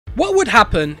What would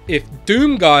happen if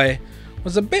DOOMguy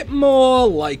was a bit more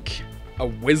like a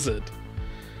wizard?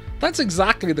 That's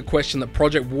exactly the question that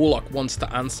Project Warlock wants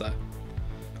to answer.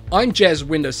 I'm Jez,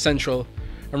 Windows Central,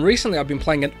 and recently I've been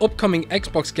playing an upcoming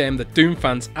Xbox game that Doom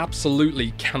fans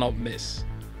absolutely cannot miss.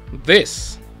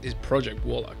 This is Project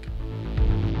Warlock.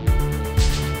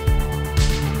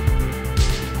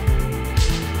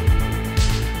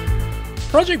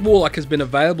 Project Warlock has been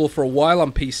available for a while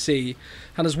on PC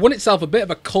and has won itself a bit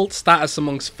of a cult status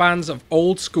amongst fans of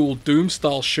old school Doom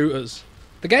style shooters.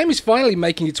 The game is finally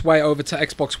making its way over to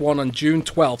Xbox One on June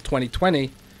 12,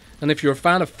 2020, and if you're a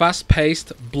fan of fast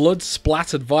paced, blood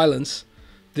splattered violence,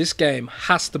 this game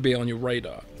has to be on your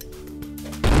radar.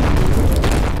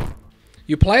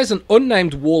 You play as an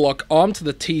unnamed warlock armed to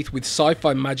the teeth with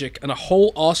sci-fi magic and a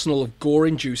whole arsenal of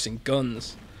gore-inducing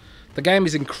guns. The game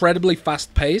is incredibly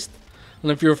fast paced,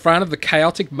 and if you're a fan of the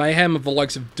chaotic mayhem of the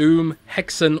likes of Doom,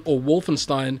 Hexen, or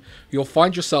Wolfenstein, you'll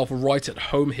find yourself right at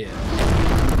home here.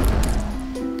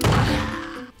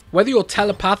 Whether you're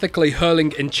telepathically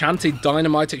hurling enchanted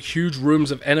dynamite at huge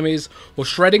rooms of enemies, or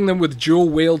shredding them with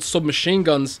dual-wield submachine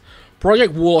guns,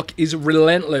 Project Warlock is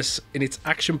relentless in its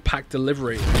action-packed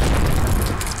delivery.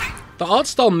 The art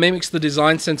style mimics the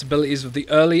design sensibilities of the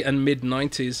early and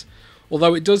mid-90s,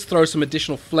 although it does throw some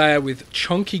additional flair with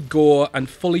chunky gore and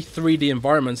fully 3D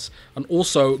environments, and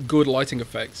also good lighting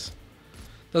effects.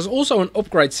 There's also an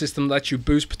upgrade system that lets you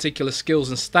boost particular skills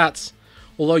and stats,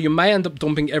 although you may end up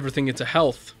dumping everything into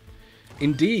health.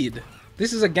 Indeed,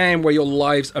 this is a game where your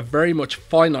lives are very much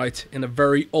finite in a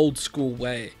very old school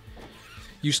way.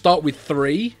 You start with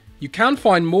 3, you can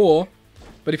find more,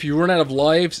 but if you run out of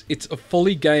lives, it's a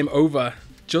fully game over,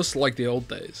 just like the old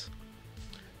days.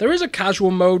 There is a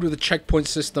casual mode with a checkpoint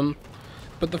system,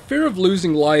 but the fear of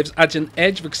losing lives adds an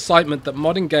edge of excitement that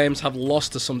modern games have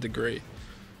lost to some degree.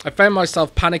 I found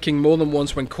myself panicking more than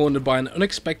once when cornered by an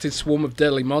unexpected swarm of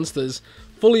deadly monsters,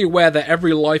 fully aware that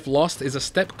every life lost is a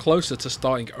step closer to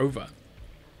starting over.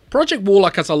 Project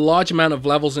Warlock has a large amount of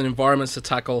levels and environments to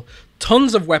tackle,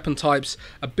 tons of weapon types,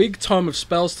 a big tome of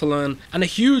spells to learn, and a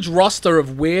huge roster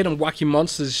of weird and wacky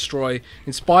monsters to destroy,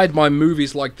 inspired by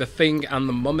movies like The Thing and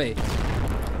The Mummy.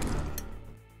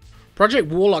 Project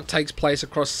Warlock takes place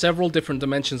across several different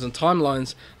dimensions and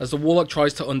timelines as the Warlock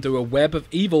tries to undo a web of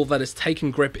evil that has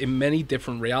taken grip in many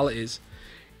different realities.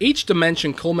 Each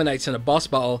dimension culminates in a boss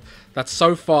battle that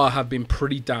so far have been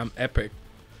pretty damn epic.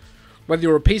 Whether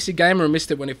you're a PC gamer who missed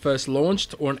it when it first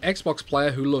launched, or an Xbox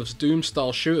player who loves Doom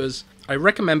style shooters, I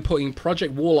recommend putting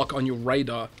Project Warlock on your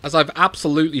radar, as I've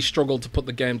absolutely struggled to put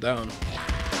the game down.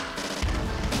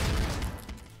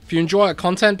 If you enjoy our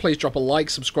content, please drop a like,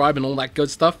 subscribe and all that good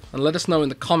stuff, and let us know in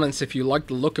the comments if you like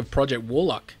the look of Project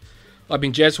Warlock. I've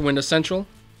been Jez from Windows Central,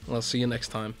 and I'll see you next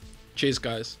time. Cheers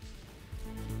guys.